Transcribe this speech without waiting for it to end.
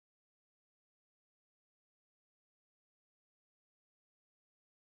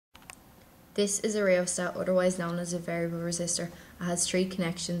This is a rheostat, otherwise known as a variable resistor. It has three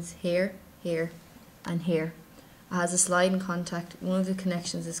connections, here, here and here. It has a sliding contact. One of the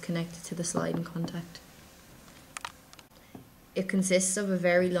connections is connected to the sliding contact. It consists of a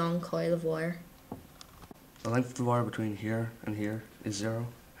very long coil of wire. The length of the wire between here and here is 0,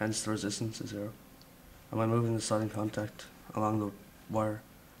 hence the resistance is 0. And by moving the sliding contact along the wire,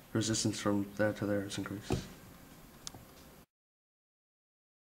 the resistance from there to there is increased.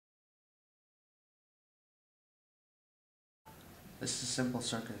 This is a simple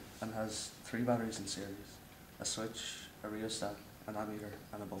circuit and has 3 batteries in series: a switch, a rheostat, an ammeter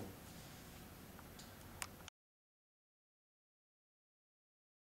and a bulb.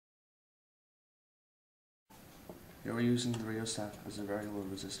 Here we're using the rheostat as a variable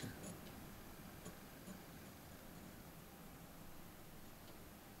resistor.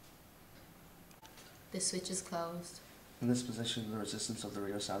 The switch is closed. In this position, the resistance of the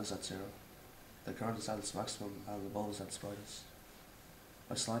rheostat is at 0. The current is at its maximum and the bulb is at its brightest.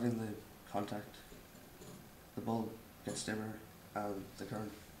 By sliding the contact, the bulb gets dimmer and the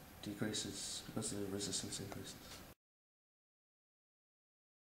current decreases because the resistance increases.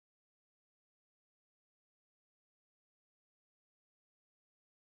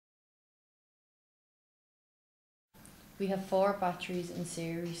 We have 4 batteries in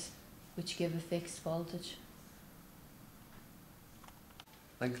series, which give a fixed voltage.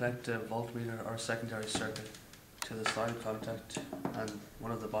 Then connect a voltmeter or secondary circuit to the sliding contact and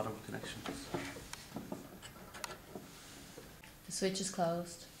one of the bottom connections. The switch is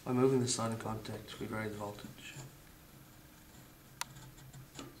closed. By moving the sliding contact, we vary the voltage.